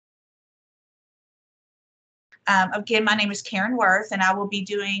Again, my name is Karen Worth, and I will be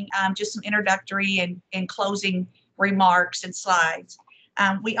doing just some introductory and closing remarks and slides.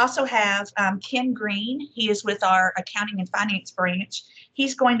 We also have Ken Green. He is with our accounting and finance branch.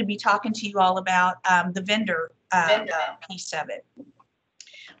 He's going to be talking to you all about the vendor piece of it.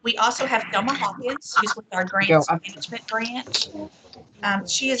 We also have Thelma Hawkins, who's with our grants management branch.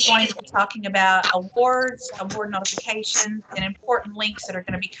 She is going to be talking about awards, award notifications, and important links that are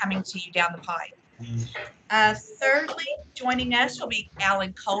going to be coming to you down the pipe. Thirdly, joining us will be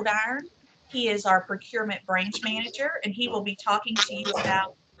Alan Coldiron. He is our procurement branch manager, and he will be talking to you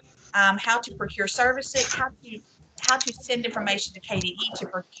about how to procure services, how to send information to KDE to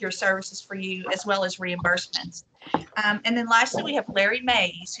procure services for you, as well as reimbursements. And then lastly, we have Larry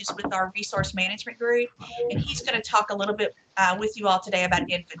Mays, who's with our resource management group, and he's going to talk a little bit with you all today about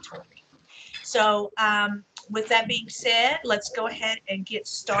inventory. So with that being said, let's go ahead and get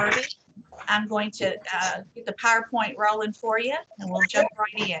started. I'm going to get the PowerPoint rolling for you, and we'll jump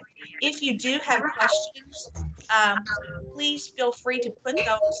right in. If you do have questions, please feel free to put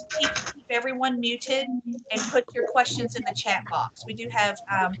those, keep everyone muted, and put your questions in the chat box. We do have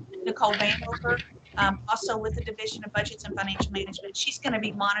Nicole Vandover, also with the Division of Budgets and Financial Management. She's going to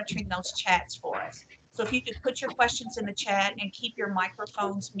be monitoring those chats for us. So if you could put your questions in the chat and keep your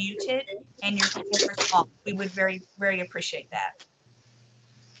microphones muted and your cameras off, we would very, very appreciate that.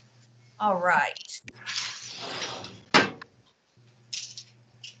 All right.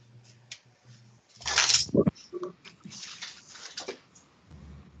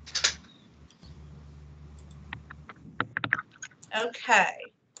 Okay.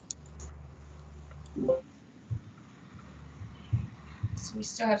 So we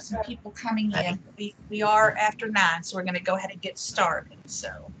still have some people coming in. We are after 9, so we're going to go ahead and get started.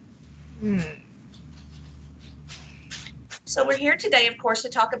 So we're here today, of course, to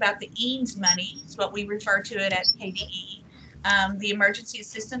talk about the EANS money. It's what we refer to it at KDE, the Emergency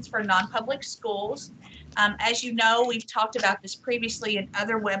Assistance for Non-Public Schools. As you know, we've talked about this previously in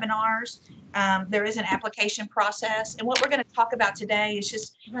other webinars. There is an application process, and what we're going to talk about today is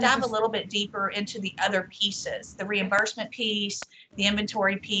just dive a little bit deeper into the other pieces, the reimbursement piece, the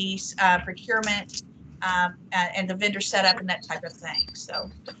inventory piece, procurement, and the vendor setup and that type of thing. So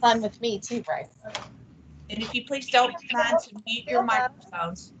fun with me too, right? And if you please don't mind to mute your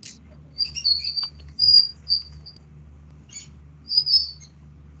microphones.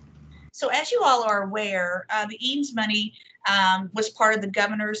 So as you all are aware, the EANS money was part of the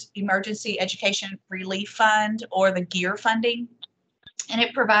Governor's Emergency Education Relief Fund, or the GEER funding, and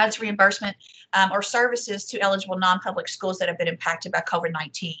it provides reimbursement or services to eligible non-public schools that have been impacted by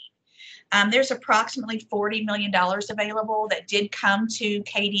COVID-19. There's approximately $40 million available that did come to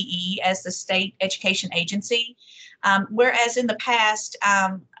KDE as the state education agency, whereas in the past,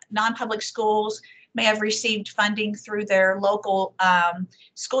 non-public schools may have received funding through their local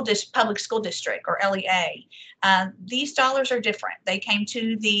public school district, or LEA. These dollars are different. They came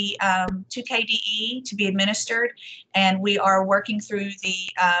to the to KDE to be administered, and we are working through the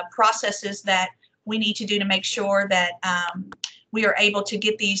processes that we need to do to make sure that we are able to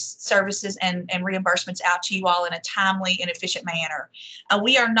get these services and reimbursements out to you all in a timely and efficient manner.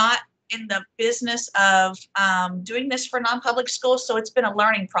 We are not in the business of doing this for non-public schools, so it's been a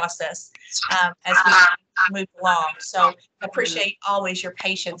learning process as we move along. So I appreciate always your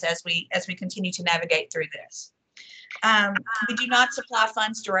patience as we continue to navigate through this. We do not supply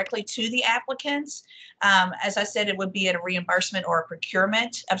funds directly to the applicants. As I said, it would be at a reimbursement or a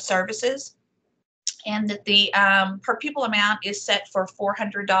procurement of services. And that the per pupil amount is set for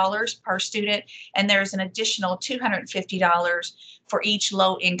 $400 per student, and there's an additional $250 for each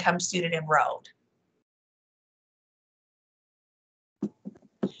low-income student enrolled.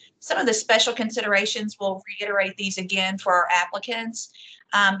 Some of the special considerations, we'll reiterate these again for our applicants.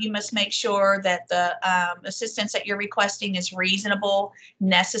 You must make sure that the assistance that you're requesting is reasonable,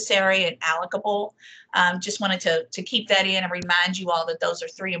 necessary, and allocable. Just wanted to keep that in and remind you all that those are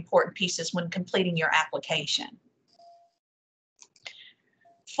 3 important pieces when completing your application.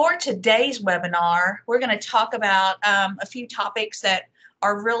 For today's webinar, we're going to talk about a few topics that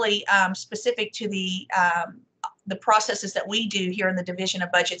are really specific to the processes that we do here in the Division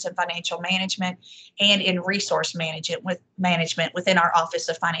of Budgets and Financial Management and in resource management within our Office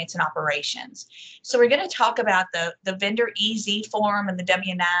of Finance and Operations. So we're going to talk about the vendor EZ form and the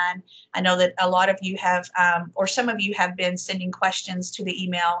W-9. I know that a lot of you have, or some of you have been sending questions to the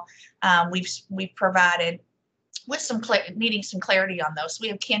email we've provided with needing some clarity on those. So we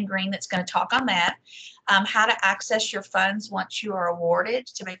have Ken Green that's going to talk on that, how to access your funds once you are awarded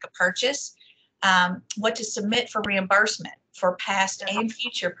to make a purchase, what to submit for reimbursement for past and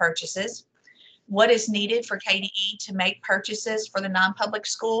future purchases, what is needed for KDE to make purchases for the non-public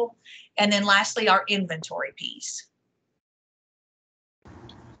school, and then lastly, our inventory piece.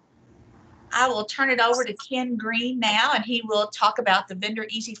 I will turn it over to Ken Green now, and he will talk about the vendor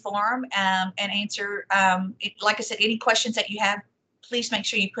easy form and answer, like I said, any questions that you have, please make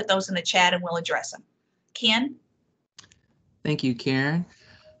sure you put those in the chat and we'll address them. Ken? Thank you, Karen.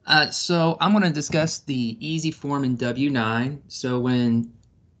 So I'm going to discuss the easy form in W9. So when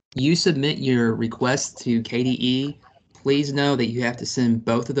you submit your request to KDE, please know that you have to send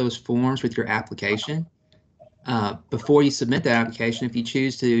both of those forms with your application. Before you submit the application, if you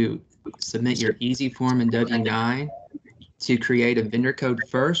choose to submit your easy form in W9 to create a vendor code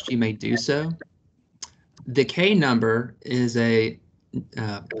first, you may do so. The K number is a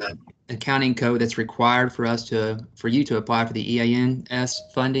accounting code that's required for you to apply for the EANS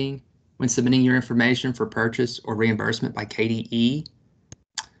funding when submitting your information for purchase or reimbursement by KDE.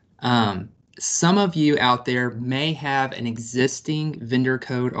 Some of you out there may have an existing vendor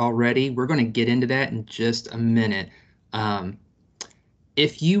code already. We're going to get into that in just a minute.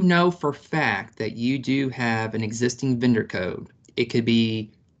 If you know for fact that you do have an existing vendor code, it could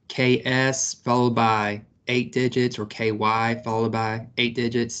be KS followed by 8 digits or KY followed by 8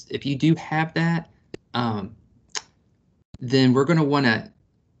 digits. If you do have that, then we're going to want to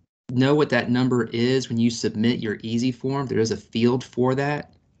know what that number is when you submit your easy form. There is a field for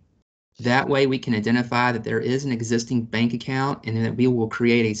that. That way we can identify that there is an existing bank account, and then we will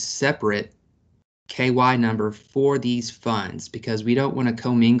create a separate KY number for these funds, because we don't want to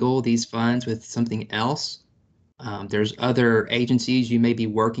commingle these funds with something else. There's other agencies you may be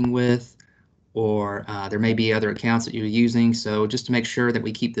working with, or there may be other accounts that you're using. So just to make sure that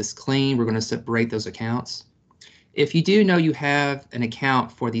we keep this clean, we're going to separate those accounts. If you do know you have an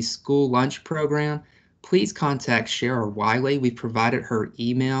account for the school lunch program, please contact Cheryl Wiley. We provided her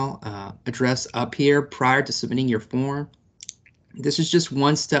email address up here prior to submitting your form. This is just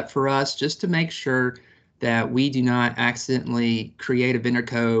one step for us, just to make sure that we do not accidentally create a vendor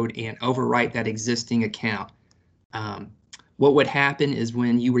code and overwrite that existing account. What would happen is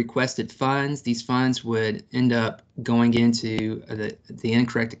when you requested funds, these funds would end up going into the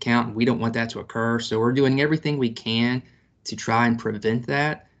incorrect account, and we don't want that to occur. So we're doing everything we can to try and prevent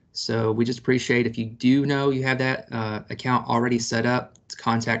that. So we just appreciate if you do know you have that account already set up, to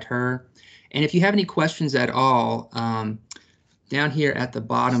contact her. And if you have any questions at all, down here at the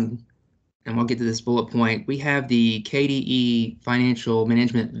bottom, and we'll get to this bullet point, we have the KDE Financial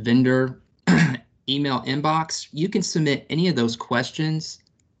Management Vendor email inbox. You can submit any of those questions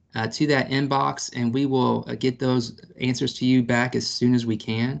to that inbox, and we will get those answers to you back as soon as we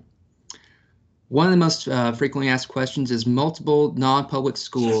can. One of the most frequently asked questions is, multiple non-public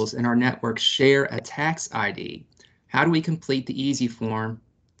schools in our network share a tax ID. How do we complete the easy form,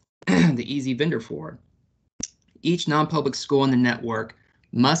 the easy vendor form? Each non-public school in the network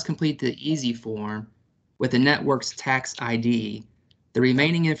must complete the easy form with the network's tax ID. The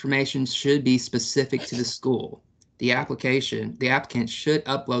remaining information should be specific to the school. The applicant should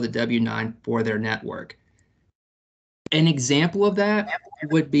upload the W-9 for their network. An example of that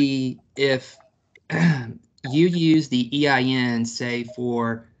would be if you use the EIN, say,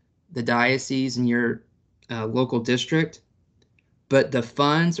 for the diocese in your local district, but the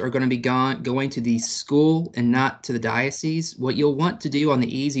funds are going to be going to the school and not to the diocese. What you'll want to do on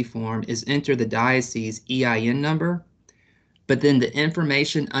the easy form is enter the diocese EIN number, but then the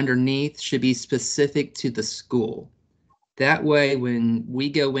information underneath should be specific to the school. That way, when we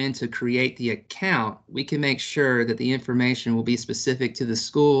go in to create the account, we can make sure that the information will be specific to the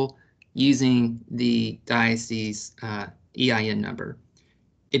school using the diocese EIN number.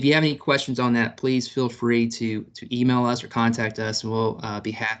 If you have any questions on that, please feel free to email us or contact us, and we'll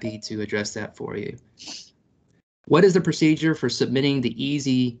be happy to address that for you. What is the procedure for submitting the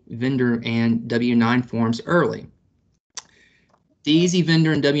easy vendor and W-9 forms early? The easy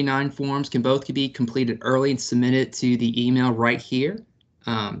vendor and W-9 forms can both be completed early and submitted to the email right here.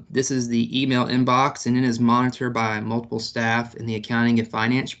 This is the email inbox, and it is monitored by multiple staff in the accounting and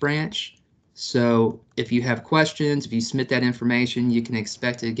finance branch. So if you have questions, if you submit that information, you can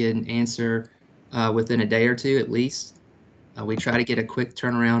expect to get an answer within a day or two at least. We try to get a quick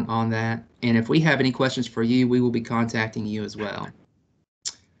turnaround on that. And if we have any questions for you, we will be contacting you as well.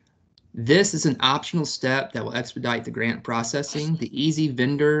 This is an optional step that will expedite the grant processing. The easy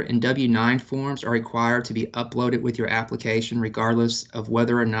vendor and W-9 forms are required to be uploaded with your application, regardless of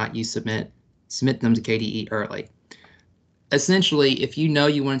whether or not you submit them to KDE early. Essentially, if you know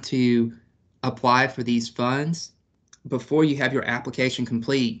you want to apply for these funds, before you have your application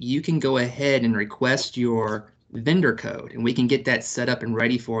complete, you can go ahead and request your vendor code, and we can get that set up and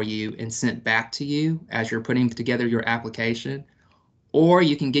ready for you and sent back to you as you're putting together your application. Or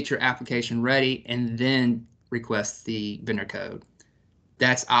you can get your application ready and then request the vendor code.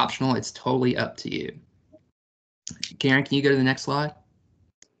 That's optional. It's totally up to you. Karen, can you go to the next slide?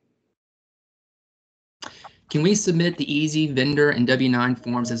 Can we submit the easy vendor and W-9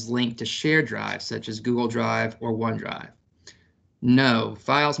 forms as linked to shared drives such as Google Drive or OneDrive? No,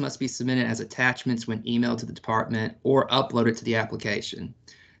 files must be submitted as attachments when emailed to the department or uploaded to the application.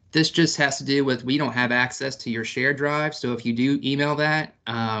 This just has to do with we don't have access to your shared drive. So if you do email that,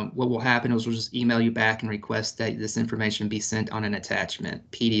 what will happen is we'll just email you back and request that this information be sent on an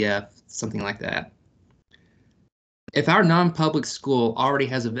attachment, PDF, something like that. If our non-public school already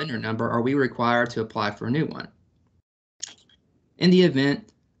has a vendor number, are we required to apply for a new one? In the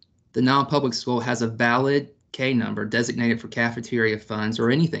event the non-public school has a valid K number designated for cafeteria funds or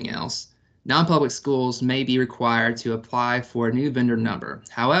anything else, non-public schools may be required to apply for a new vendor number.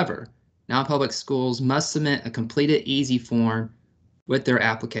 However, non-public schools must submit a completed EASY form with their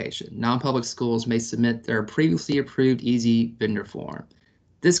application. Non-public schools may submit their previously approved EASY vendor form.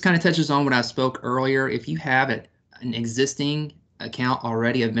 This kind of touches on what I spoke earlier. If you have an existing account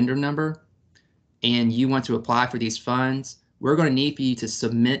already, a vendor number, and you want to apply for these funds, we're going to need for you to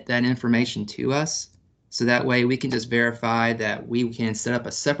submit that information to us. So that way we can just verify that we can set up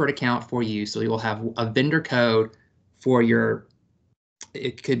a separate account for you. So you'll have a vendor code for your,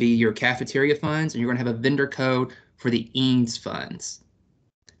 it could be your cafeteria funds, and you're going to have a vendor code for the EANS funds.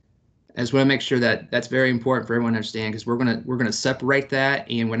 I just want to make sure that that's very important for everyone to understand, because we're going to separate that.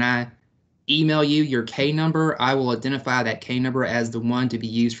 And when I email you your K number, I will identify that K number as the one to be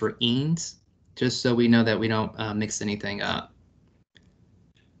used for EANS, just so we know that we don't mix anything up.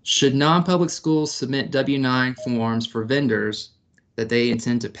 Should non-public schools submit W-9 forms for vendors that they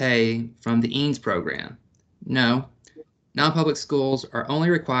intend to pay from the EANS program? No. Non-public schools are only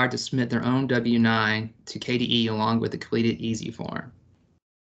required to submit their own W-9 to KDE along with the completed EASY form.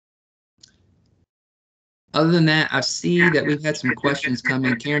 Other than that, I see that we've had some questions come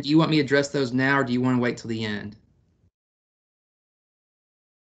in. Karen, do you want me to address those now, or do you want to wait till the end?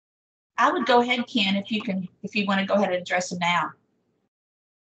 I would go ahead, Ken, if you want to go ahead and address them now.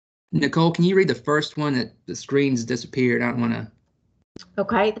 Nicole, can you read the first one? That the screen's disappeared. I don't want to.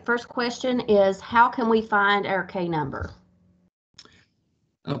 Okay, the first question is, how can we find our K number?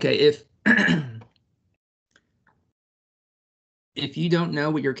 Okay, if if you don't know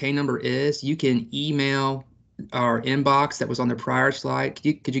what your K number is, you can email our inbox that was on the prior slide.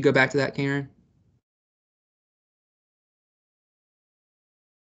 Could you go back to that, Karen?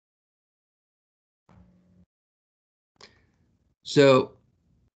 So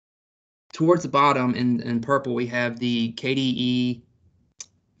towards the bottom in purple, we have the KDE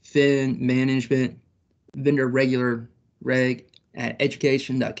Fin Management Vendor Regular Reg at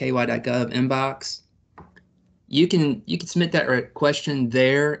education.ky.gov inbox. You can submit that question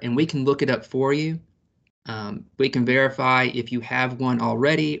there, and we can look it up for you. We can verify if you have one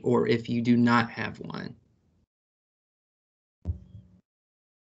already or if you do not have one.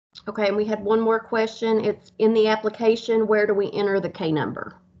 Okay, and we had one more question. It's in the application. Where do we enter the K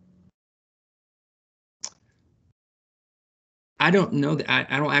number? I don't know that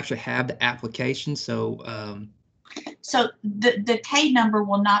I don't actually have the application, so So the K number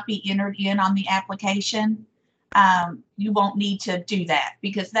will not be entered in on the application. You won't need to do that,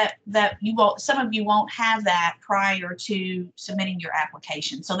 because some of you won't have that prior to submitting your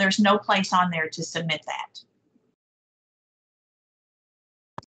application. So there's no place on there to submit that.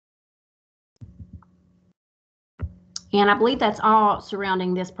 And I believe that's all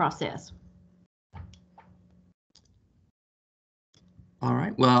surrounding this process. all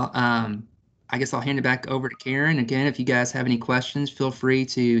right. Well, I guess I'll hand it back over to Karen. Again, if you guys have any questions, feel free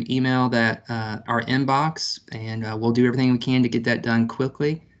to email that our inbox, and we'll do everything we can to get that done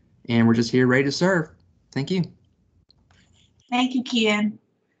quickly. And we're just here ready to serve. Thank you. Thank you, Ken.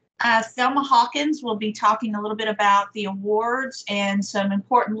 Thelma Hawkins will be talking a little bit about the awards and some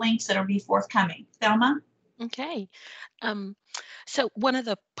important links that will be forthcoming. Thelma? Okay. So one of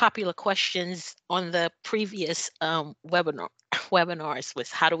the popular questions on the previous webinars was,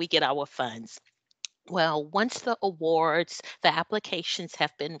 how do we get our funds? Well, once the applications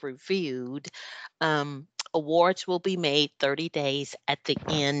have been reviewed, awards will be made 30 days at the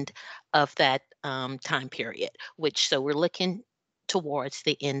end of that time period, so we're looking towards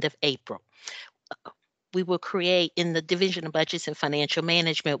the end of April. We will create, in the Division of Budgets and Financial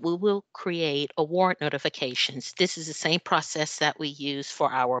Management, we will create award notifications. This is the same process that we use for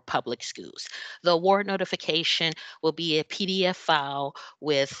our public schools. The award notification will be a PDF file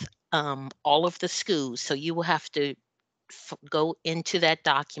with all of the schools. So you will have to go into that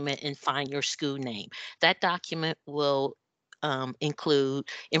document and find your school name. That document will include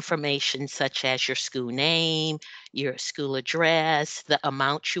information such as your school name, your school address, the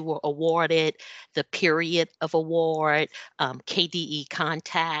amount you were awarded, the period of award, KDE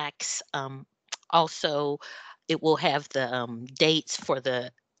contacts. Also, it will have the dates for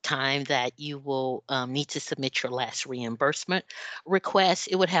the time that you will need to submit your last reimbursement request.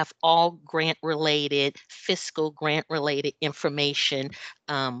 It would have all grant related, fiscal grant related information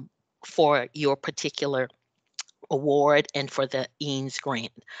for your particular award and for the EANS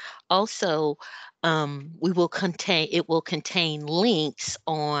grant. Also, it will contain links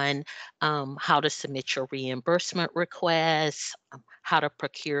on how to submit your reimbursement requests, how to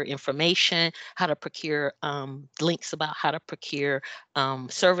procure information, how to procure links about how to procure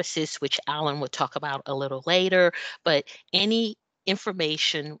services, which Alan will talk about a little later. But any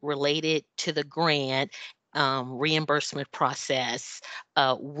information related to the grant reimbursement process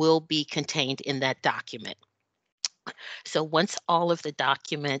will be contained in that document. So once all of the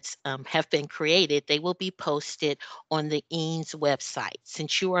documents have been created, they will be posted on the EANS website.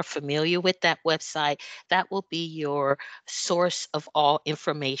 Since you are familiar with that website, that will be your source of all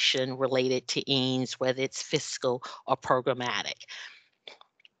information related to EANS, whether it's fiscal or programmatic.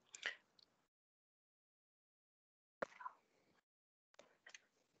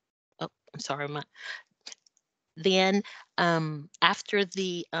 Oh, I'm sorry. Then after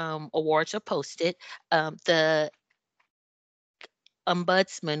the awards are posted, the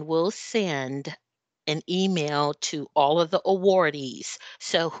ombudsman will send an email to all of the awardees.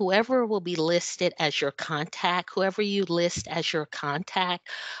 So whoever will be listed as your contact, whoever you list as your contact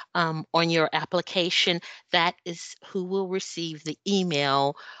on your application, that is who will receive the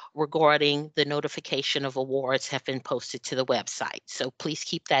email regarding the notification of awards have been posted to the website. So please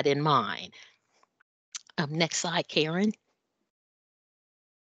keep that in mind. Next slide, Karen.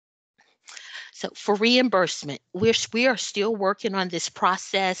 So for reimbursement, we are still working on this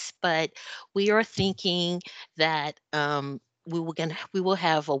process, but we are thinking that we will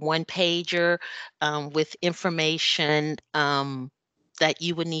have a one-pager with information that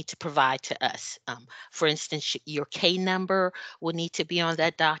you would need to provide to us. For instance, your K number will need to be on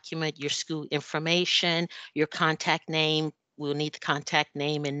that document, your school information, your contact name. We'll need the contact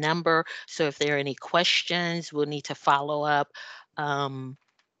name and number. So if there are any questions, we'll need to follow up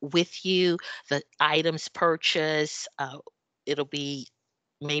with you. The items purchased, it'll be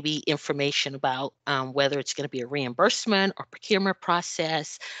maybe information about whether it's going to be a reimbursement or procurement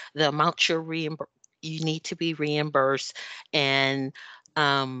process, the amount you need to be reimbursed, and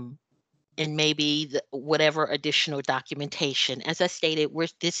maybe whatever additional documentation. As I stated,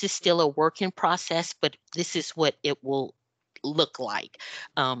 this is still a work in process, but this is what it will look like.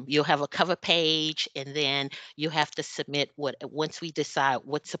 You'll have a cover page, and then you have to submit once we decide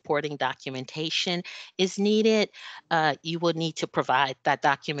what supporting documentation is needed, you will need to provide that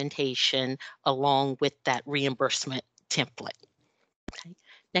documentation along with that reimbursement template. Okay.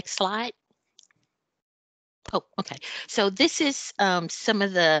 Next slide. Oh, okay. So this is some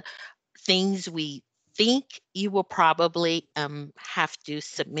of the things we think you will probably have to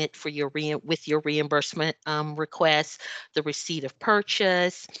submit for your with your reimbursement request: the receipt of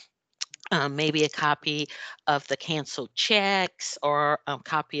purchase, maybe a copy of the canceled checks, or a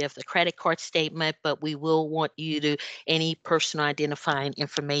copy of the credit card statement. But we will want you to, any personal identifying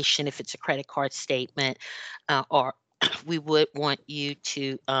information, if it's a credit card statement, or we would want you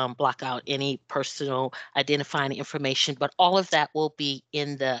to block out any personal identifying information, but all of that will be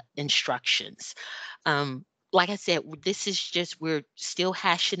in the instructions. Like I said, this is just, we're still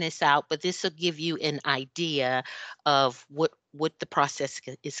hashing this out, but this will give you an idea of what the process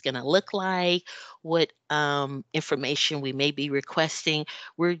is going to look like, what information we may be requesting.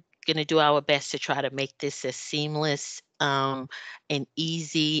 We're going to do our best to try to make this as seamless and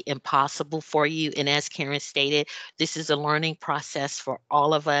easy and possible for you. And as Karen stated, this is a learning process for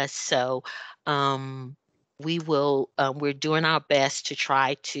all of us. So we're doing our best to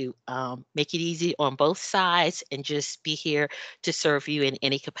try to make it easy on both sides, and just be here to serve you in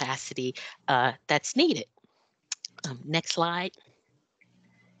any capacity that's needed. Next slide.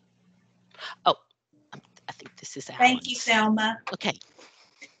 Oh, I think this is Alan. Thank you, Selma. Okay.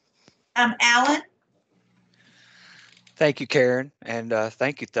 Alan? Thank you, Karen, and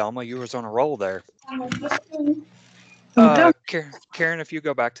thank you, Thelma. You was on a roll there. Karen, if you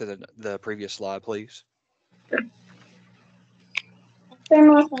go back to the previous slide, please.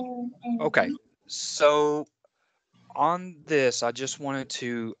 Okay, so on this, I just wanted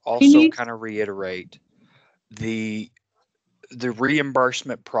to also kind of reiterate The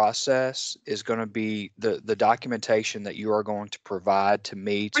reimbursement process is going to be the documentation that you are going to provide to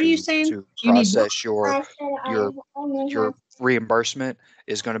me What are you to saying? You need process your reimbursement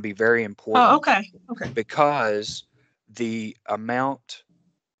is going to be very important. Oh, okay. Okay. Because the amount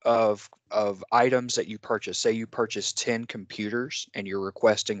of items that you purchase, say you purchase 10 computers and you're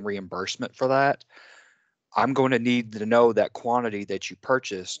requesting reimbursement for that, I'm going to need to know that quantity that you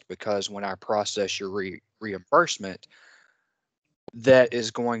purchased, because when I process your reimbursement, that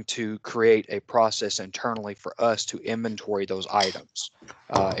is going to create a process internally for us to inventory those items.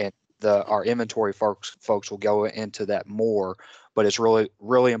 And our inventory folks will go into that more, but it's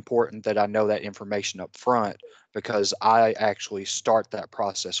really important that I know that information up front, because I actually start that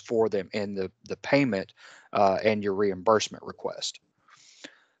process for them in the payment and your reimbursement request.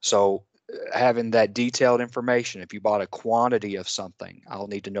 So having that detailed information, if you bought a quantity of something, I'll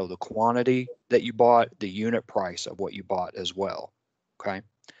need to know the quantity that you bought, the unit price of what you bought as well. Okay.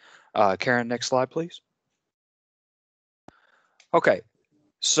 Karen, next slide, please. Okay.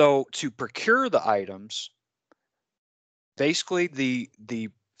 So to procure the items, basically the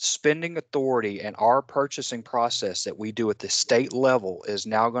spending authority and our purchasing process that we do at the state level is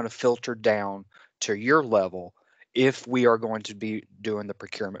now going to filter down to your level if we are going to be doing the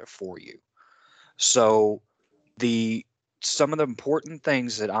procurement for you. So some of the important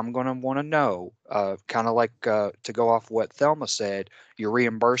things that I'm going to want to know, kind of like to go off what Thelma said, your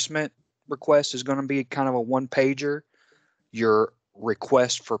reimbursement request is going to be kind of a one-pager. Your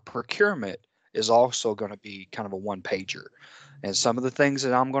request for procurement is also going to be kind of a one-pager. And some of the things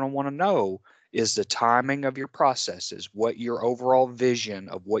that I'm going to want to know is the timing of your processes, what your overall vision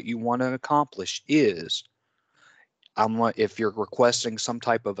of what you want to accomplish is. If you're requesting some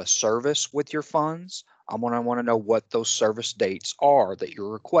type of a service with your funds, I'm going to want to know what those service dates are that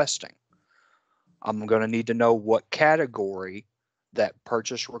you're requesting. I'm going to need to know what category that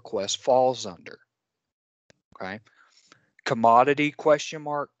purchase request falls under. Okay. Commodity ?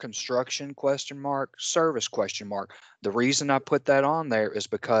 Construction ? Service ? The reason I put that on there is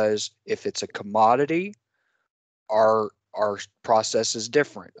because if it's a commodity, our process is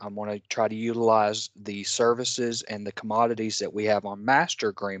different. I'm going to try to utilize the services and the commodities that we have on master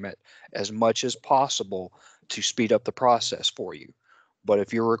agreement as much as possible to speed up the process for you. But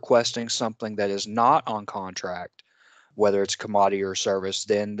if you're requesting something that is not on contract, whether it's commodity or service,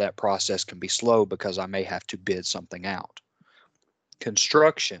 then that process can be slow because I may have to bid something out.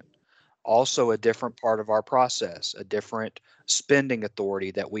 Construction, also a different part of our process, a different spending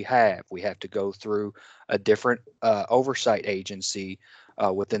authority that we have. We have to go through a different oversight agency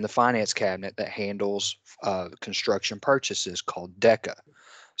within the finance cabinet that handles construction purchases called DECA.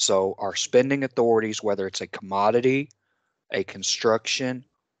 So our spending authorities, whether it's a commodity, a construction,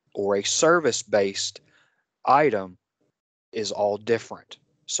 or a service-based item, is all different.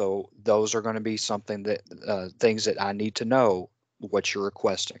 So those are going to be something that things that I need to know what you're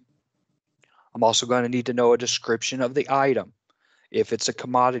requesting. I'm also going to need to know a description of the item. If it's a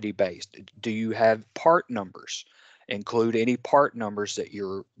commodity based, do you have part numbers? Include any part numbers that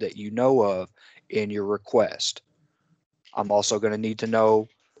you know of in your request. I'm also going to need to know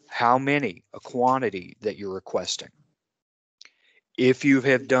how many, a quantity that you're requesting. If you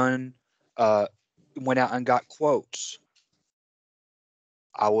have done went out and got quotes,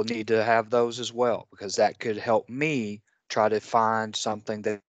 I will need to have those as well, because that could help me try to find something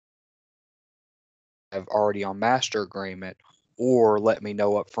that I have already on master agreement, or let me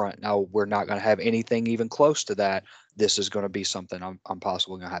know up front, no, we're not going to have anything even close to that. This is going to be something I'm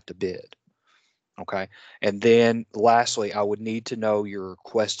possibly going to have to bid. Okay. And then lastly, I would need to know your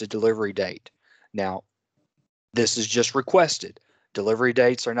requested delivery date. Now, this is just requested. Delivery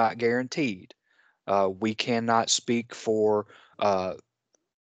dates are not guaranteed. We cannot speak for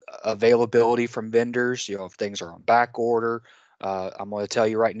availability from vendors, if things are on back order. I'm going to tell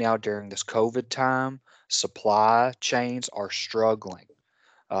you right now, during this COVID time, supply chains are struggling,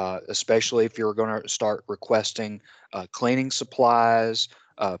 especially if you're going to start requesting cleaning supplies,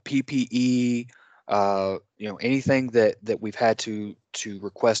 PPE, anything that we've had to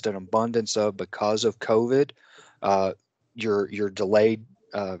request an abundance of because of COVID. Your delayed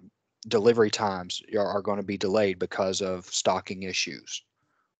delivery times are going to be delayed because of stocking issues.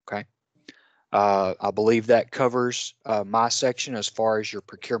 Okay. I believe that covers my section as far as your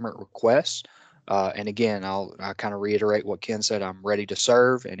procurement requests. And again, I'll kind of reiterate what Ken said. I'm ready to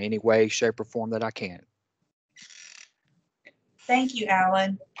serve in any way, shape, or form that I can. Thank you,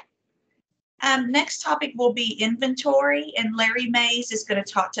 Alan. Next topic will be inventory, and Larry Mays is going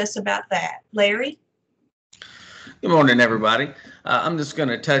to talk to us about that. Larry? Good morning, everybody. I'm just going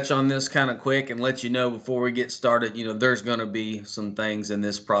to touch on this kind of quick and let you know before we get started, there's going to be some things in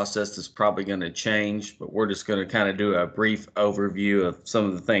this process that's probably going to change, but we're just going to kind of do a brief overview of some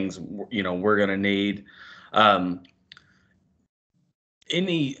of the things, we're going to need. We're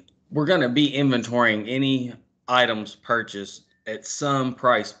going to be inventorying any items purchased at some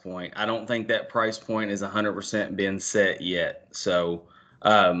price point. I don't think that price point is 100% been set yet. So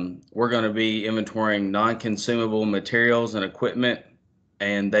we're going to be inventorying non-consumable materials and equipment,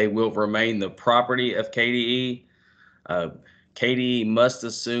 and they will remain the property of KDE. KDE must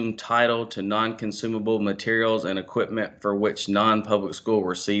assume title to non-consumable materials and equipment for which non-public school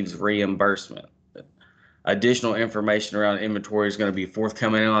receives reimbursement. Additional information around inventory is going to be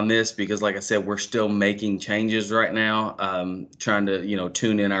forthcoming on this because, like I said, we're still making changes right now, trying to,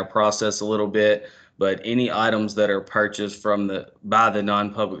 tune in our process a little bit. But any items that are purchased by the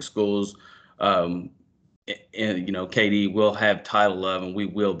non-public schools, KD will have title of, and we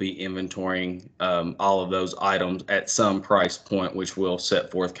will be inventorying all of those items at some price point, which we'll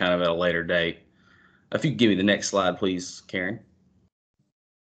set forth kind of at a later date. If you could give me the next slide, please, Karen.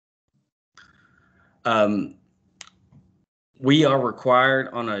 We are required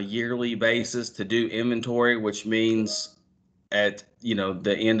on a yearly basis to do inventory, which means at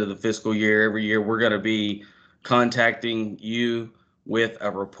the end of the fiscal year every year we're going to be contacting you with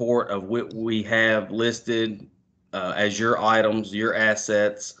a report of what we have listed as your items, your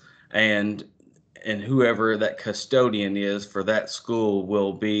assets, and whoever that custodian is for that school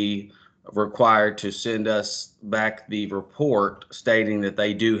will be required to send us back the report stating that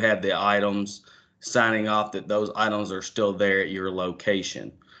they do have the items, signing off that those items are still there at your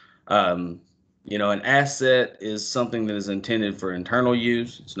location. An asset is something that is intended for internal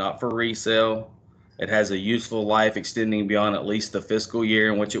use. It's not for resale. It has a useful life extending beyond at least the fiscal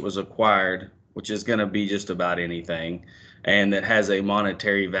year in which it was acquired, which is going to be just about anything, and that has a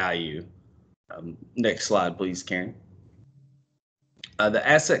monetary value. Next slide, please, Karen. The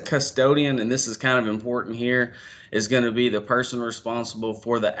asset custodian, and this is kind of important here, is going to be the person responsible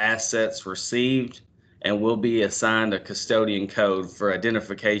for the assets received and will be assigned a custodian code for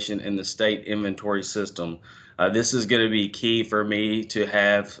identification in the state inventory system. This is going to be key for me to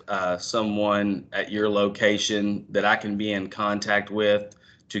have someone at your location that I can be in contact with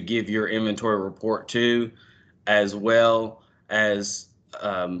to give your inventory report to, as well as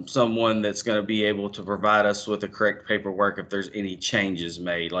someone that's going to be able to provide us with the correct paperwork if there's any changes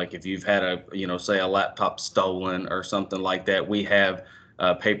made. Like if you've had say a laptop stolen or something like that, we have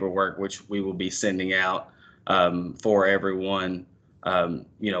paperwork which we will be sending out for everyone.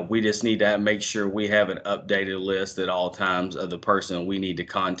 We just need to make sure we have an updated list at all times of the person we need to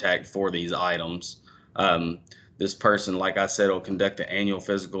contact for these items. This person, like I said, will conduct the annual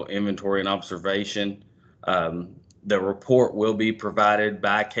physical inventory and observation. The report will be provided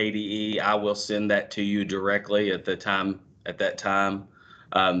by KDE. I will send that to you directly at that time.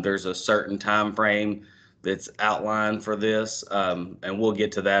 There's a certain time frame that's outlined for this, and we'll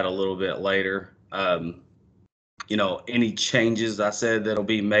get to that a little bit later. Any changes I said that'll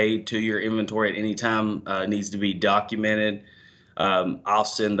be made to your inventory at any time needs to be documented. I'll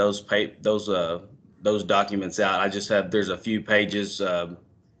send those documents out. There's a few pages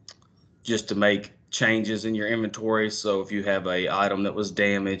just to make changes in your inventory. So if you have a item that was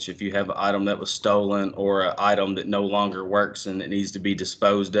damaged, if you have an item that was stolen, or an item that no longer works and it needs to be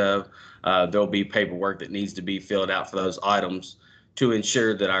disposed of, there'll be paperwork that needs to be filled out for those items to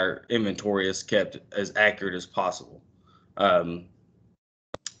ensure that our inventory is kept as accurate as possible.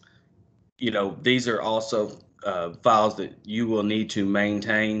 These are also files that you will need to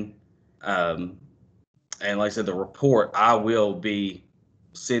maintain. And like I said, the report, I will be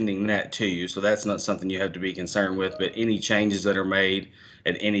sending that to you. So that's not something you have to be concerned with, but any changes that are made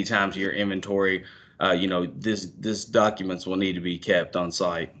at any time to your inventory, this documents will need to be kept on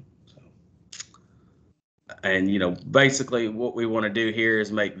site. And, basically what we want to do here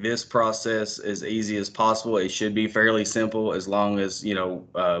is make this process as easy as possible. It should be fairly simple as long as,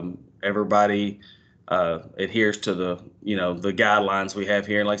 everybody adheres to the guidelines we have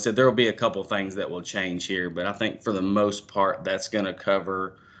here. And like I said, there will be a couple things that will change here, but I think for the most part, that's going to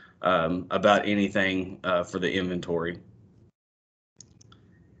cover about anything for the inventory.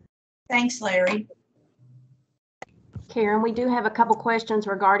 Thanks, Larry. Karen, we do have a couple questions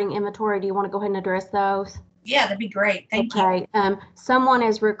regarding inventory. Do you want to go ahead and address those? Yeah, that'd be great. Thank you. Okay. Someone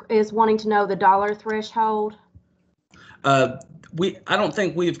is wanting to know the dollar threshold. I don't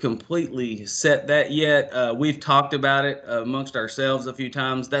think we've completely set that yet. We've talked about it amongst ourselves a few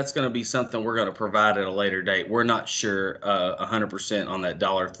times. That's going to be something we're going to provide at a later date. We're not sure 100% on that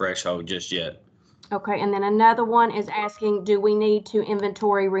dollar threshold just yet. Okay, and then another one is asking, do we need to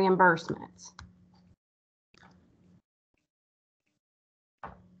inventory reimbursements?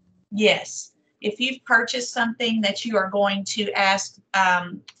 Yes. If you've purchased something that you are going to ask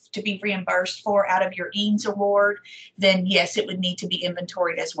to be reimbursed for out of your EANS award, then yes, it would need to be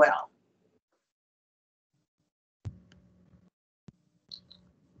inventoried as well.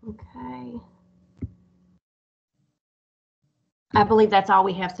 Okay. I believe that's all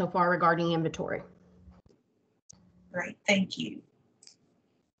we have so far regarding inventory. Great, thank you.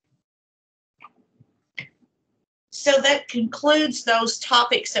 So that concludes those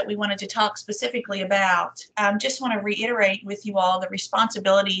topics that we wanted to talk specifically about. Just want to reiterate with you all the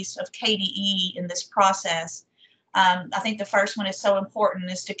responsibilities of KDE in this process. I think the first one is so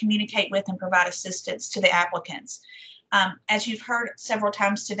important, is to communicate with and provide assistance to the applicants. As you've heard several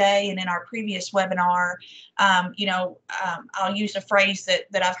times today and in our previous webinar, I'll use a phrase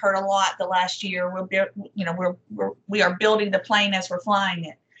that I've heard a lot the last year. We are building the plane as we're flying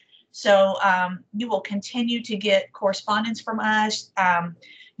it. So you will continue to get correspondence from us.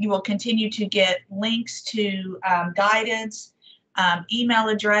 You will continue to get links to guidance, email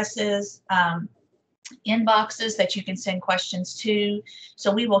addresses, inboxes that you can send questions to.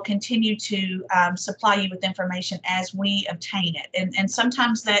 So we will continue to supply you with information as we obtain it. And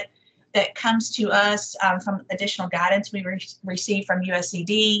sometimes that comes to us from additional guidance we receive from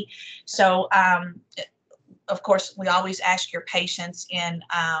USCD. So of course, we always ask your patience in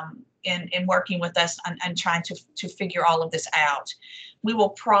working with us and trying to figure all of this out. We will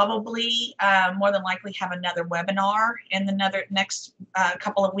probably more than likely have another webinar in the next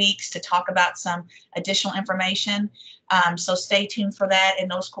couple of weeks to talk about some additional information. So stay tuned for that, and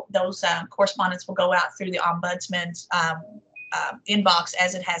those correspondence will go out through the Ombudsman's inbox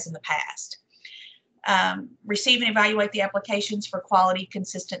as it has in the past. Receive and evaluate the applications for quality,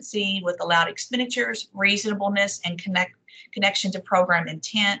 consistency with allowed expenditures, reasonableness, and connection to program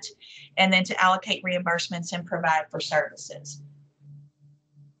intent, and then to allocate reimbursements and provide for services.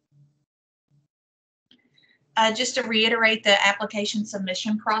 Just to reiterate the application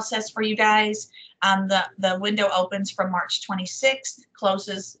submission process for you guys, the window opens from March 26th,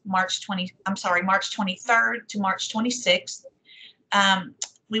 closes March 23rd to March 26th.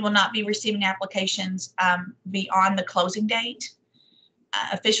 We will not be receiving applications beyond the closing date.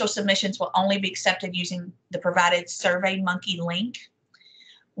 Official submissions will only be accepted using the provided SurveyMonkey link.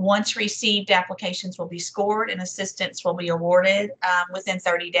 Once received, applications will be scored and assistance will be awarded within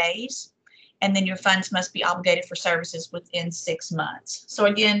 30 days. And then your funds must be obligated for services within 6 months. So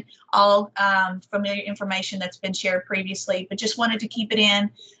again, all familiar information that's been shared previously, but just wanted to keep it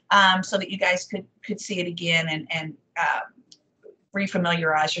in so that you guys could see it again and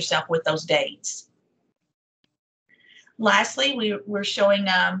refamiliarize yourself with those dates. Lastly, we're showing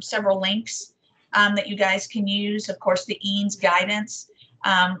several links that you guys can use. Of course, the EANS guidance,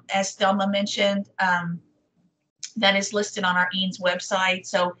 as Thelma mentioned, that is listed on our EANS website.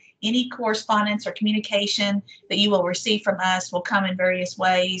 So any correspondence or communication that you will receive from us will come in various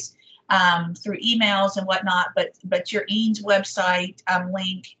ways through emails and whatnot. But your EANS website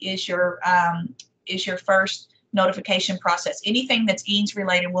link is your first notification process. Anything that's EANS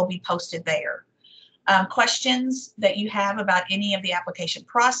related will be posted there. Questions that you have about any of the application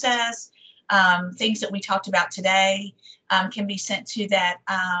process, things that we talked about today, can be sent to that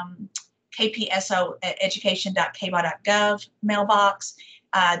kpso@education.kby.gov mailbox.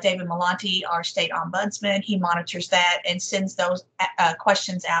 David Malonti, our state ombudsman, he monitors that and sends those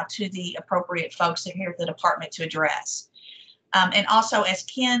questions out to the appropriate folks here at the department to address. And also, as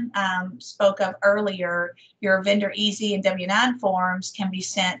Ken spoke of earlier, your vendor easy and W-9 forms can be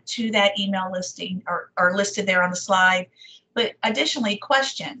sent to that email listing or listed there on the slide. But additionally,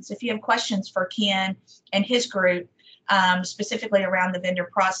 questions. If you have questions for Ken and his group, specifically around the vendor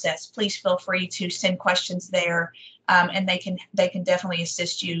process, please feel free to send questions there, and they can definitely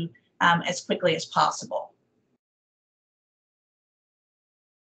assist you as quickly as possible.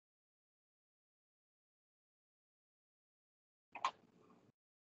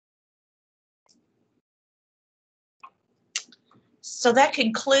 So that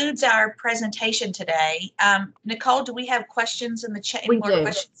concludes our presentation today. Nicole, do we have questions in the chat? We do.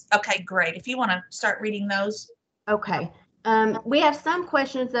 Questions? Okay, great. If you want to start reading those. Okay. We have some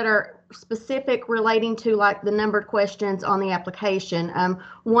questions that are specific relating to like the numbered questions on the application.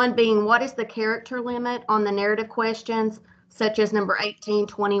 One being, what is the character limit on the narrative questions, such as number 18,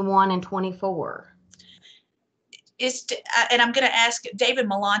 21, and 24? And I'm going to ask, David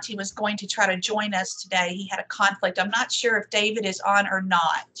Malonti was going to try to join us today. He had a conflict. I'm not sure if David is on or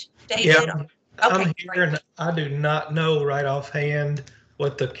not. David? Yeah, okay, I'm here and I do not know right offhand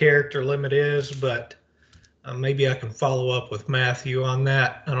what the character limit is, but maybe I can follow up with Matthew on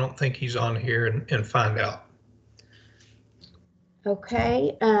that. I don't think he's on here and find out.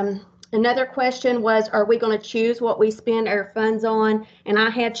 Okay. Another question was, are we going to choose what we spend our funds on? And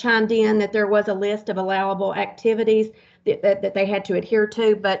I had chimed in that there was a list of allowable activities that they had to adhere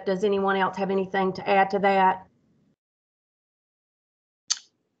to, but does anyone else have anything to add to that?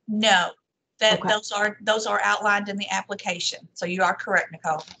 No, Okay. those are outlined in the application. So you are correct,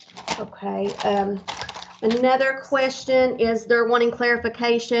 Nicole. Okay. Another question is they're wanting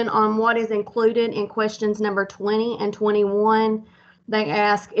clarification on what is included in questions number 20 and 21. They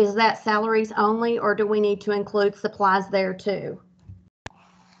ask, is that salaries only, or do we need to include supplies there too?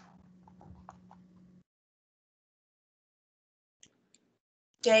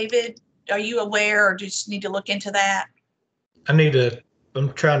 David, are you aware, or just need to look into that?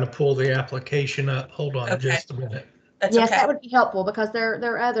 I'm trying to pull the application up. Hold on Okay. just a minute. That's Yes, okay. that would be helpful because there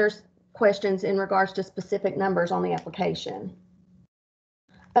are other questions in regards to specific numbers on the application.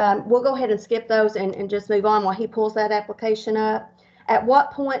 We'll go ahead and skip those and just move on while he pulls that application up. At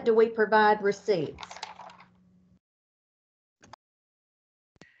what point do we provide receipts?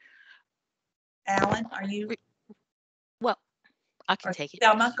 Alan, are you? Well, I can take it.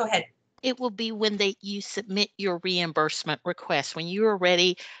 Thelma, go ahead. It will be when you submit your reimbursement request. When you are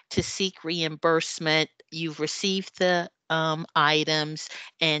ready to seek reimbursement, you've received the items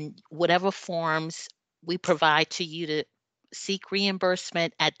and whatever forms we provide to you to seek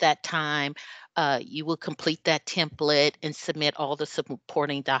reimbursement at that time, you will complete that template and submit all the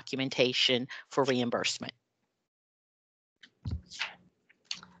supporting documentation for reimbursement.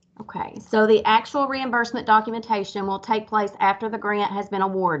 Okay, so the actual reimbursement documentation will take place after the grant has been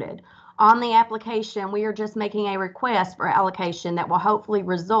awarded. On the application, we are just making a request for allocation that will hopefully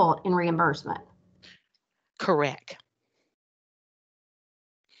result in reimbursement. Correct.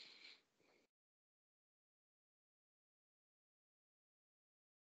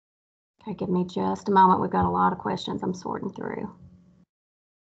 Okay, give me just a moment. We've got a lot of questions I'm sorting through.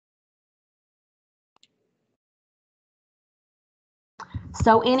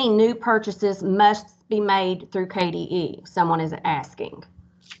 So any new purchases must be made through KDE, someone is asking.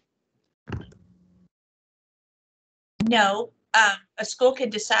 No, a school can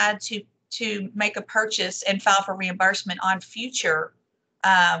decide to make a purchase and file for reimbursement on future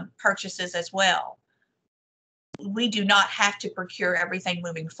purchases as well. We do not have to procure everything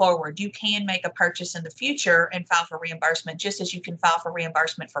moving forward. You can make a purchase in the future and file for reimbursement, just as you can file for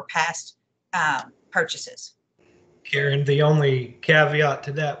reimbursement for past purchases. Karen, the only caveat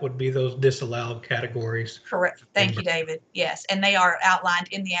to that would be those disallowed categories. Correct. Thank you, David. Yes, and they are outlined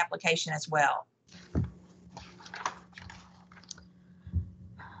in the application as well.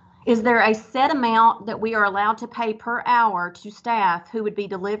 Is there a set amount that we are allowed to pay per hour to staff who would be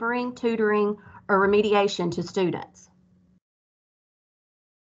delivering, tutoring, or remediation to students?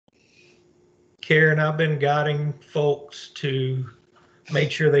 Karen, I've been guiding folks to make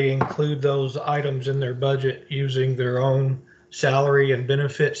sure they include those items in their budget using their own salary and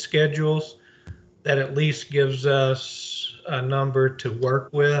benefit schedules. That at least gives us a number to work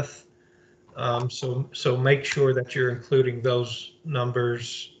with. So make sure that you're including those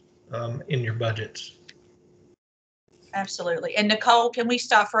numbers in your budgets. Absolutely. And Nicole, can we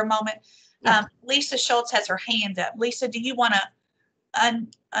stop for a moment? Yes. Lisa Schultz has her hand up. Lisa, do you want to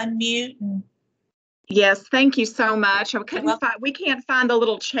unmute? Yes, thank you so much. We can't find the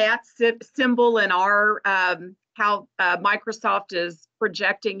little chat symbol in our how Microsoft is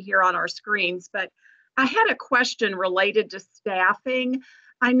projecting here on our screens, but I had a question related to staffing.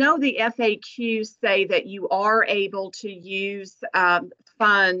 I know the FAQs say that you are able to use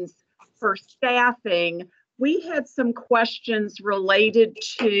funds for staffing. We had some questions related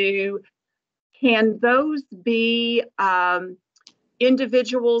to, can those be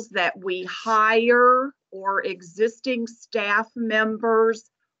individuals that we hire or existing staff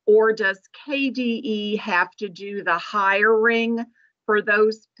members, or does KDE have to do the hiring for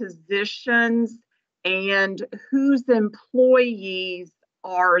those positions, and whose employees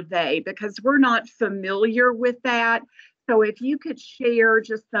are they? Because we're not familiar with that. So if you could share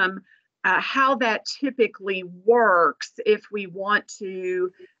just some how that typically works if we want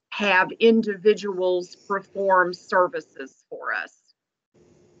to have individuals perform services for us.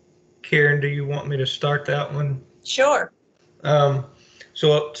 Karen, do you want me to start that one? Sure.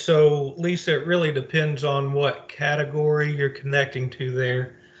 So Lisa, it really depends on what category you're connecting to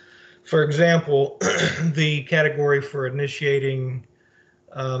there. For example, the category for initiating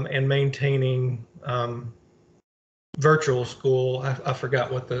and maintaining virtual school, I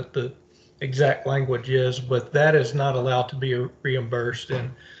forgot what the exact language is, but that is not allowed to be reimbursed.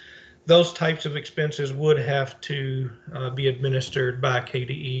 And those types of expenses would have to be administered by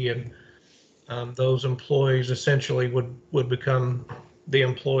KDE, and those employees essentially would become the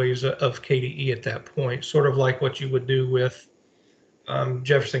employees of KDE at that point, sort of like what you would do with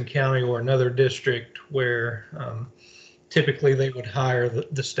Jefferson County or another district where typically they would hire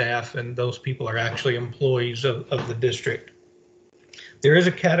the staff, and those people are actually employees of the district. There is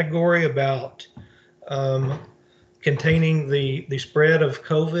a category about containing the spread of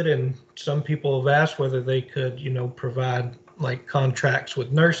COVID, and some people have asked whether they could, provide like contracts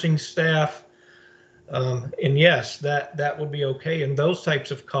with nursing staff. And yes, that would be okay. And those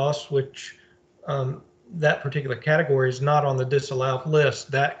types of costs, which that particular category is not on the disallowed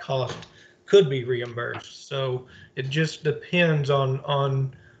list, that cost could be reimbursed. So it just depends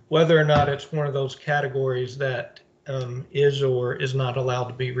on whether or not it's one of those categories that is or is not allowed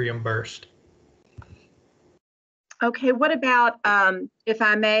to be reimbursed. Okay, what about, if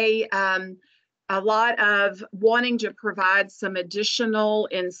I may, a lot of wanting to provide some additional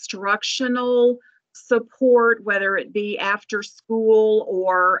instructional support, whether it be after school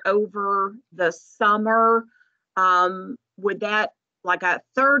or over the summer? Would that, like a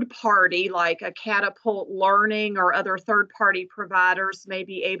third party, like a Catapult Learning or other third party providers, may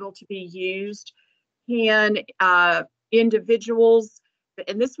be able to be used? Can individuals,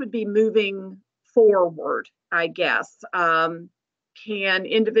 and this would be moving forward, I guess, can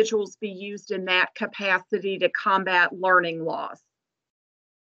individuals be used in that capacity to combat learning loss?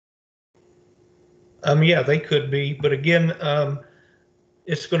 Yeah, they could be, but again,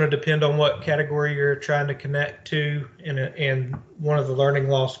 it's going to depend on what category you're trying to connect to, and one of the learning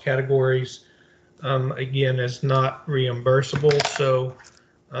loss categories, again, is not reimbursable. So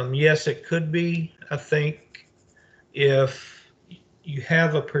yes, it could be. I think if you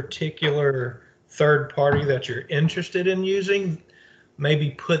have a particular third party that you're interested in using,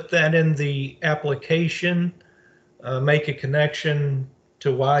 maybe put that in the application, make a connection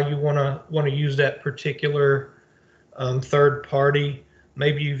to why you want to use that particular third party.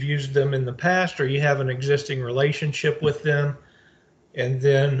 Maybe you've used them in the past, or you have an existing relationship with them, and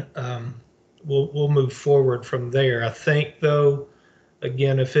then we'll move forward from there. I think, though,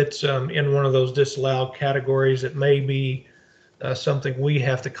 again, if it's in one of those disallowed categories, it may be something we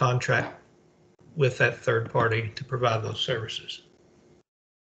have to contract with that third party to provide those services.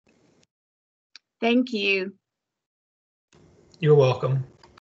 Thank you. You're welcome.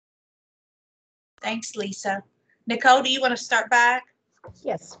 Thanks, Lisa. Nicole, do you want to start back?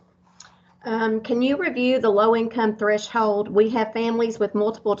 Yes. Can you review the low income threshold? We have families with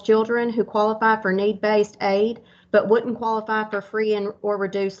multiple children who qualify for need-based aid, but wouldn't qualify for free and or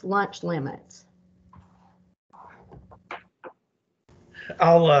reduced lunch limits.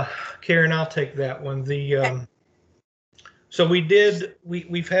 Karen, I'll take that one. So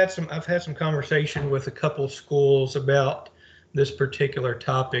I've had some conversation with a couple of schools about this particular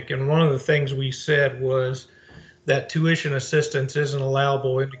topic, and one of the things we said was that tuition assistance is an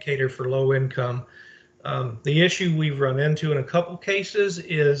allowable indicator for low income. The issue we've run into in a couple cases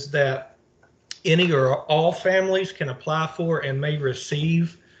is that any or all families can apply for and may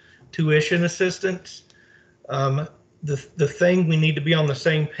receive tuition assistance. The thing we need to be on the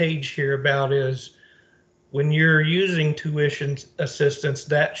same page here about is when you're using tuition assistance,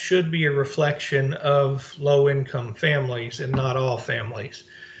 that should be a reflection of low income families and not all families.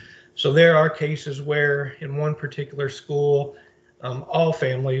 So there are cases where in one particular school, all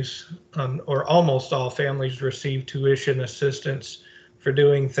families or almost all families receive tuition assistance for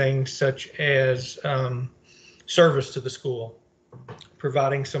doing things such as service to the school,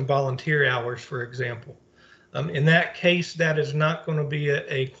 providing some volunteer hours, for example. In that case, that is not going to be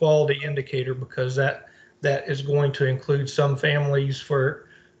a quality indicator, because that is going to include some families, for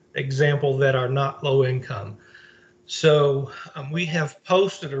example, that are not low income. So we have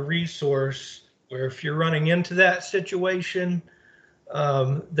posted a resource where if you're running into that situation,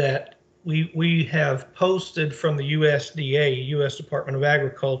 that we have posted from the USDA, U.S. Department of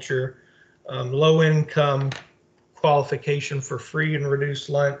Agriculture, low income qualification for free and reduced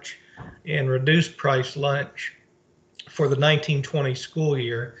lunch and reduced price lunch for the 1920 school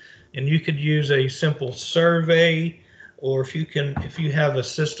year. And you could use a simple survey, or if you have a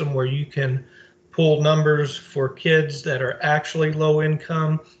system where you can pull numbers for kids that are actually low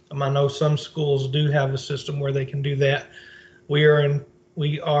income. I know some schools do have a system where they can do that. We are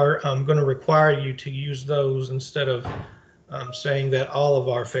going to require you to use those instead of saying that all of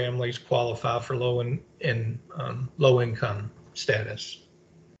our families qualify for low income status.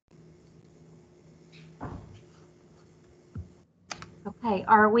 Okay,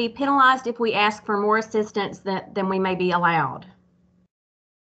 are we penalized if we ask for more assistance than we may be allowed?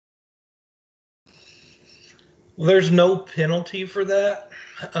 Well, there's no penalty for that.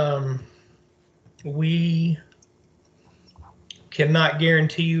 We cannot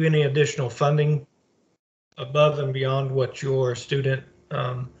guarantee you any additional funding above and beyond what your student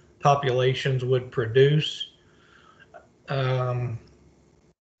populations would produce. And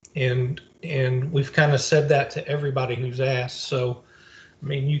we've kind of said that to everybody who's asked. So, I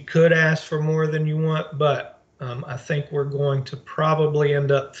mean, you could ask for more than you want, but I think we're going to probably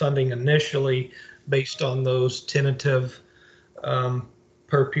end up funding initially based on those tentative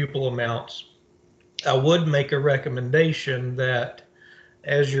per pupil amounts. I would make a recommendation that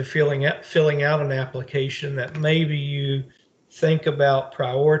as you're filling out an application, that maybe you think about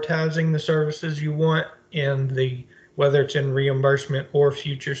prioritizing the services you want in the, whether it's in reimbursement or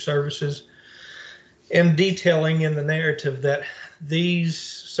future services, and detailing in the narrative that these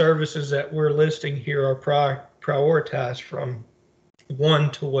services that we're listing here are prioritized from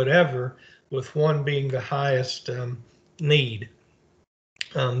 1 to whatever, with 1 being the highest need.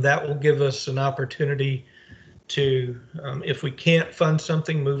 That will give us an opportunity to, if we can't fund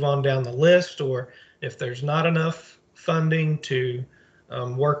something, move on down the list, or if there's not enough funding, to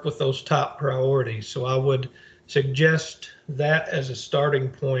work with those top priorities. So I would suggest that as a starting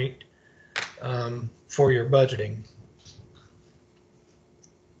point for your budgeting.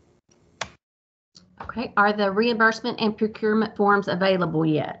 Okay, are the reimbursement and procurement forms available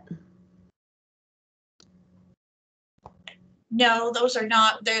yet? No, those are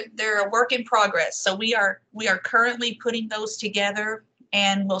not. They're a work in progress. So we are currently putting those together,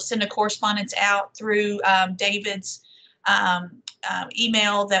 and we'll send a correspondence out through David's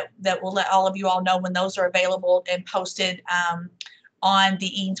email that will let all of you all know when those are available and posted on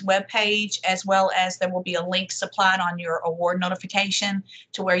the EANS webpage, as well as there will be a link supplied on your award notification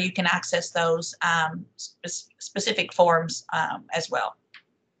to where you can access those specific forms as well.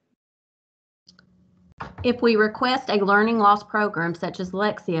 If we request a learning loss program such as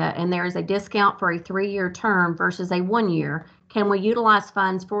Lexia and there is a discount for a 3-year term versus a 1-year, can we utilize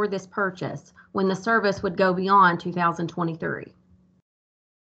funds for this purchase when the service would go beyond 2023?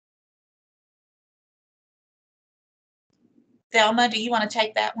 Thelma, do you want to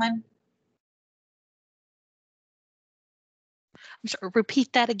take that one? I'm sorry,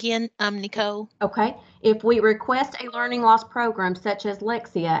 repeat that again, Nicole. Okay, if we request a learning loss program such as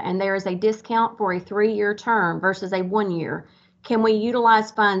Lexia and there is a discount for a 3-year term versus a 1-year, can we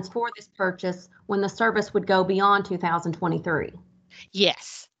utilize funds for this purchase when the service would go beyond 2023?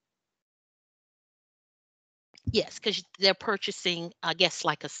 Yes. Yes, because they're purchasing, I guess,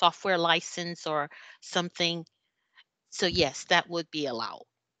 like a software license or something. So yes, that would be allowed.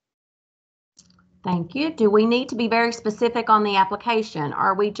 Thank you. Do we need to be very specific on the application?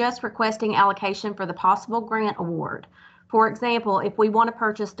 Are we just requesting allocation for the possible grant award? For example, if we want to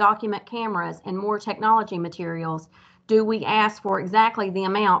purchase document cameras and more technology materials, do we ask for exactly the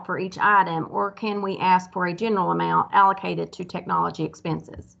amount for each item, or can we ask for a general amount allocated to technology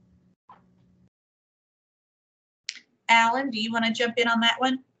expenses? Alan, do you want to jump in on that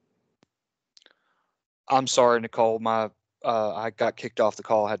one? I'm sorry, Nicole, I got kicked off the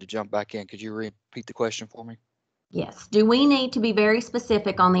call. I had to jump back in. Could you repeat the question for me? Yes. Do we need to be very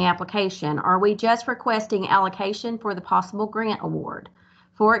specific on the application? Are we just requesting allocation for the possible grant award?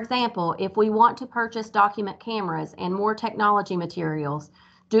 For example, if we want to purchase document cameras and more technology materials,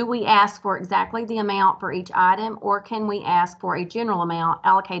 do we ask for exactly the amount for each item, or can we ask for a general amount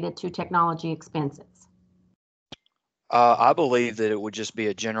allocated to technology expenses? I believe that it would just be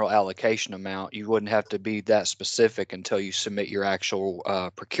a general allocation amount. You wouldn't have to be that specific until you submit your actual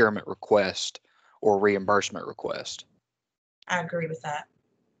procurement request or reimbursement request. I agree with that.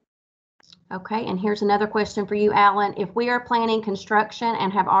 Okay, and here's another question for you, Alan. If we are planning construction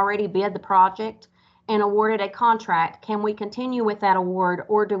and have already bid the project and awarded a contract, can we continue with that award,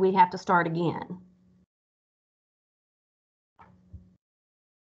 or do we have to start again?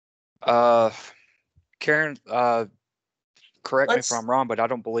 Karen, correct me if I'm wrong, but I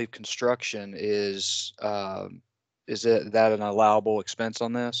don't believe construction is that an allowable expense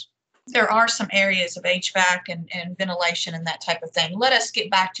on this? There are some areas of HVAC and ventilation and that type of thing. Let us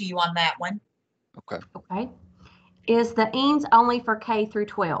get back to you on that one. Okay. Okay. Is the EANS only for K through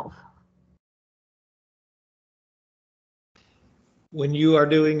 12? When you are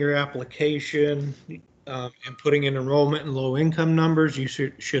doing your application and putting in enrollment and low income numbers, you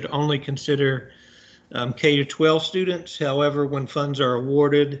should only consider K to 12 students. However, when funds are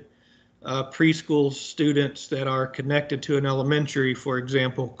awarded, preschool students that are connected to an elementary, for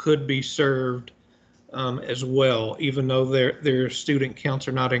example, could be served as well, even though their student counts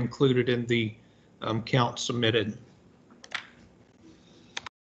are not included in the count submitted.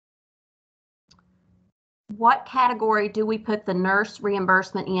 What category do we put the nurse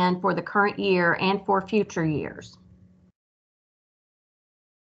reimbursement in for the current year and for future years?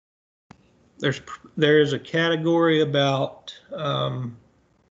 There is a category about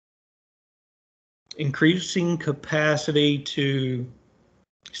increasing capacity to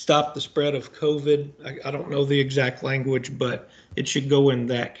stop the spread of COVID. I don't know the exact language, but it should go in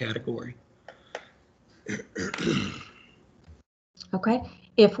that category. Okay.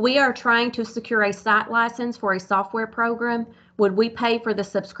 If we are trying to secure a site license for a software program, would we pay for the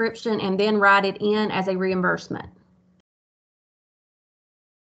subscription and then write it in as a reimbursement?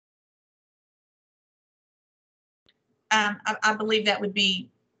 I believe that would be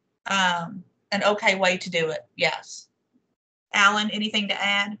an okay way to do it. Yes. Alan, anything to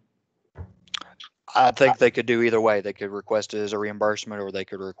add? I think they could do either way. They could request it as a reimbursement, or they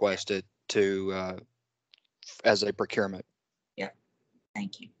could request it to as a procurement. Yep.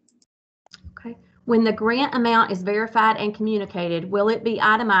 Thank you. Okay. When the grant amount is verified and communicated, will it be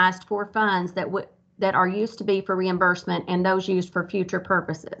itemized for funds that are used to be for reimbursement and those used for future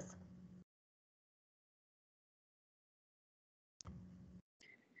purposes?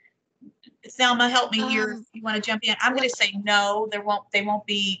 Thelma, help me here. If you want to jump in, I'm going to say no. They won't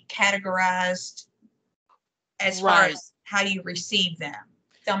be categorized as far as how you receive them.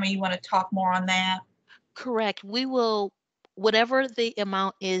 Thelma, you want to talk more on that? Correct. We will, whatever the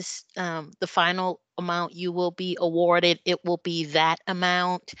amount is, the final amount you will be awarded, it will be that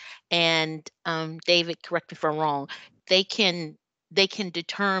amount. And David, correct me if I'm wrong, they can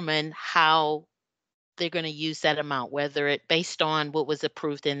determine how they're going to use that amount, whether it based on what was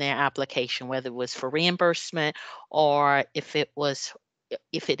approved in their application, whether it was for reimbursement or if it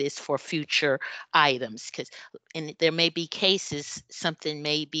is for future items, because there may be cases something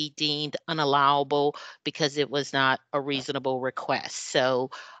may be deemed unallowable because it was not a reasonable request.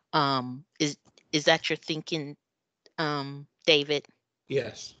 So is that your thinking, David?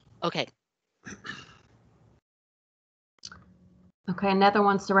 Yes. Okay. Okay, another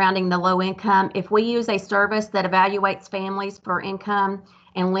one surrounding the low income. If we use a service that evaluates families for income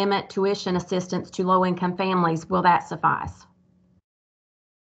and limit tuition assistance to low income families, will that suffice?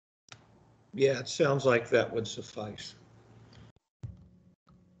 Yeah, it sounds like that would suffice.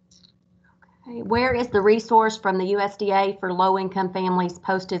 Okay, where is the resource from the USDA for low income families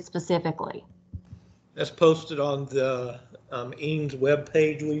posted specifically? That's posted on the EANS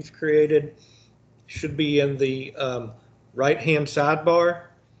webpage we've created. Should be in the right-hand sidebar.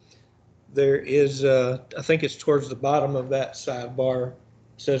 There is, I think it's towards the bottom of that sidebar. It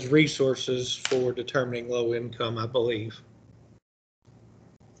says resources for determining low income, I believe.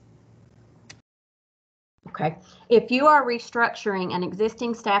 Okay. If you are restructuring an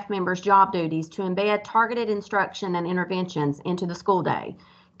existing staff member's job duties to embed targeted instruction and interventions into the school day,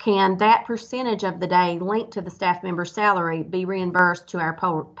 can that percentage of the day linked to the staff member's salary be reimbursed to our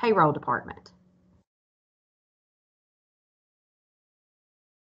payroll department?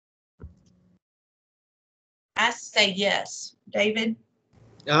 I say yes. David?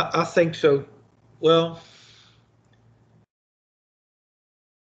 I think so. Well,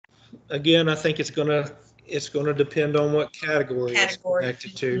 again, I think it's gonna depend on what category it's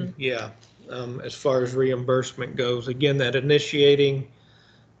connected to. Yeah, as far as reimbursement goes. Again, that initiating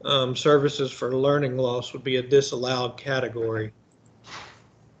services for learning loss would be a disallowed category.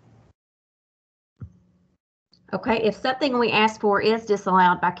 Okay, if something we ask for is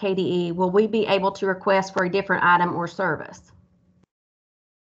disallowed by KDE, will we be able to request for a different item or service?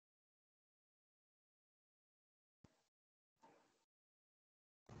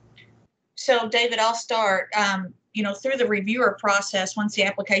 So David, I'll start. Through the reviewer process, once the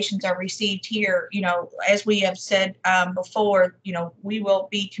applications are received here, as we have said before, we will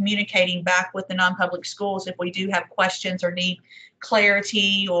be communicating back with the non-public schools if we do have questions or need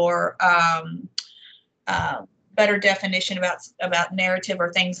clarity or better definition about narrative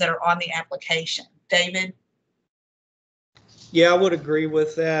or things that are on the application. David? Yeah, I would agree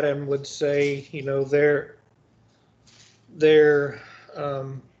with that and would say, there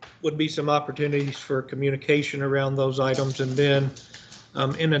would be some opportunities for communication around those items. And then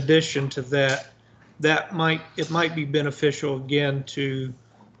in addition to that, it might be beneficial again to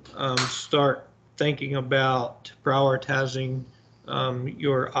start thinking about prioritizing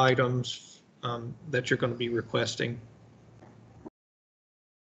your items that you're going to be requesting.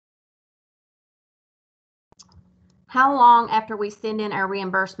 How long after we send in our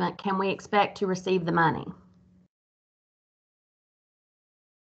reimbursement can we expect to receive the money?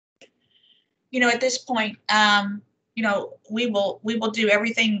 At this point, we will do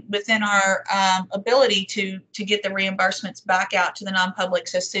everything within our ability to get the reimbursements back out to the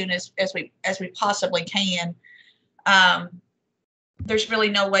non-publics as soon as we possibly can. There's really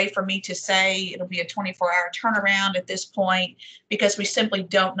no way for me to say it'll be a 24-hour turnaround at this point because we simply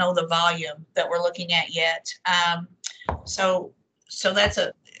don't know the volume that we're looking at yet. So that's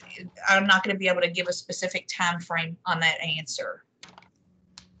I'm not going to be able to give a specific time frame on that answer.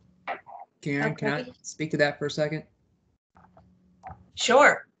 Karen, can I speak to that for a second?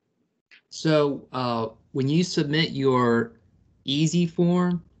 Sure. So when you submit your easy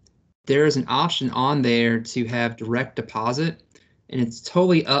form, there is an option on there to have direct deposit, and it's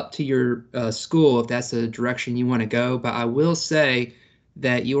totally up to your school if that's the direction you want to go. But I will say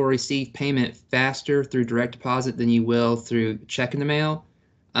that you will receive payment faster through direct deposit than you will through check in the mail.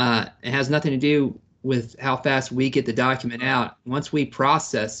 It has nothing to do with how fast we get the document out. Once we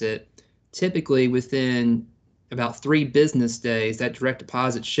process it, typically within about 3 business days, that direct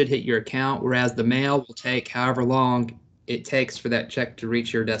deposit should hit your account, whereas the mail will take however long it takes for that check to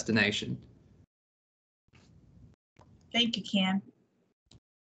reach your destination. Thank you, Ken.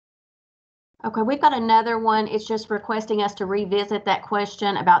 Okay, we've got another one. It's just requesting us to revisit that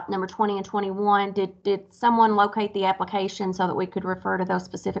question about number 20 and 21. Did someone locate the application so that we could refer to those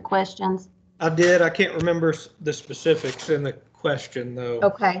specific questions? I did. I can't remember the specifics in the question, though.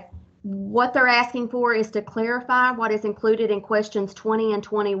 Okay. What they're asking for is to clarify what is included in questions 20 and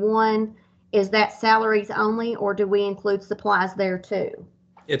 21. Is that salaries only, or do we include supplies there too?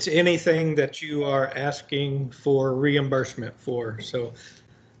 It's anything that you are asking for reimbursement for. So,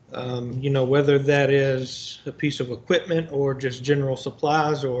 whether that is a piece of equipment or just general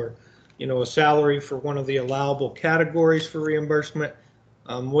supplies, or, a salary for one of the allowable categories for reimbursement,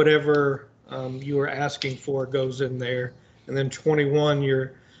 whatever you are asking for goes in there. And then 21,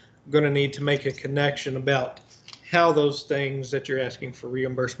 you're going to need to make a connection about how those things that you're asking for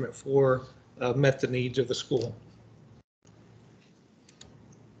reimbursement for met the needs of the school.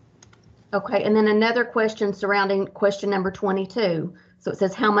 Okay, and then another question surrounding question number 22. So it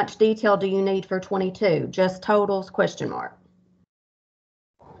says, how much detail do you need for 22? Just totals, question mark.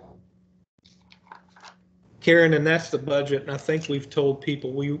 Karen, and that's the budget, and I think we've told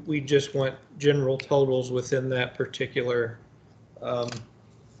people we just want general totals within that particular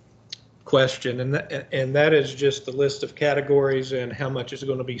question, and that is just the list of categories and how much is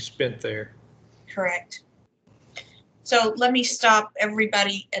going to be spent there. Correct. So let me stop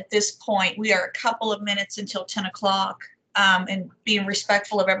everybody at this point. We are a couple of minutes until 10 o'clock, and being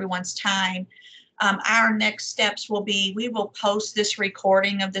respectful of everyone's time. Our next steps will be, we will post this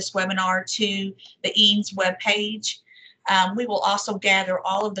recording of this webinar to the EANS webpage. We will also gather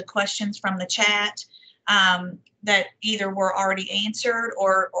all of the questions from the chat that either were already answered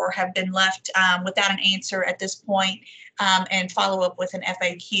or have been left without an answer at this point, and follow up with an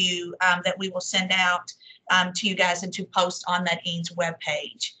FAQ that we will send out to you guys and to post on that EANS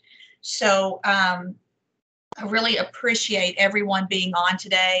webpage. So I really appreciate everyone being on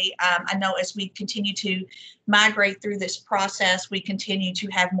today. I know as we continue to migrate through this process, we continue to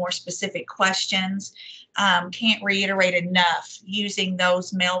have more specific questions. Can't reiterate enough using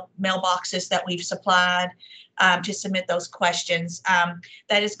those mailboxes that we've supplied to submit those questions.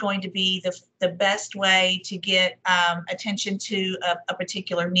 That is going to be the best way to get attention to a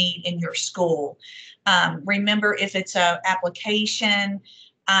particular need in your school. Remember, if it's an application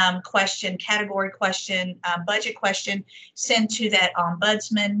question, category question, budget question, send to that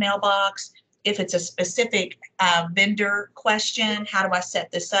ombudsman mailbox. If it's a specific vendor question, how do I set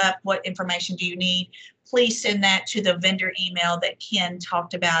this up? What information do you need? Please send that to the vendor email that Ken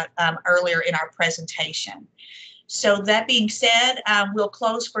talked about earlier in our presentation. So that being said, we'll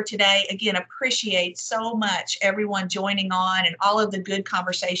close for today. Again, appreciate so much everyone joining on and all of the good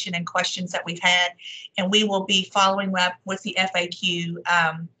conversation and questions that we've had. And we will be following up with the FAQ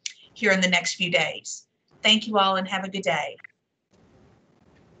here in the next few days. Thank you all and have a good day.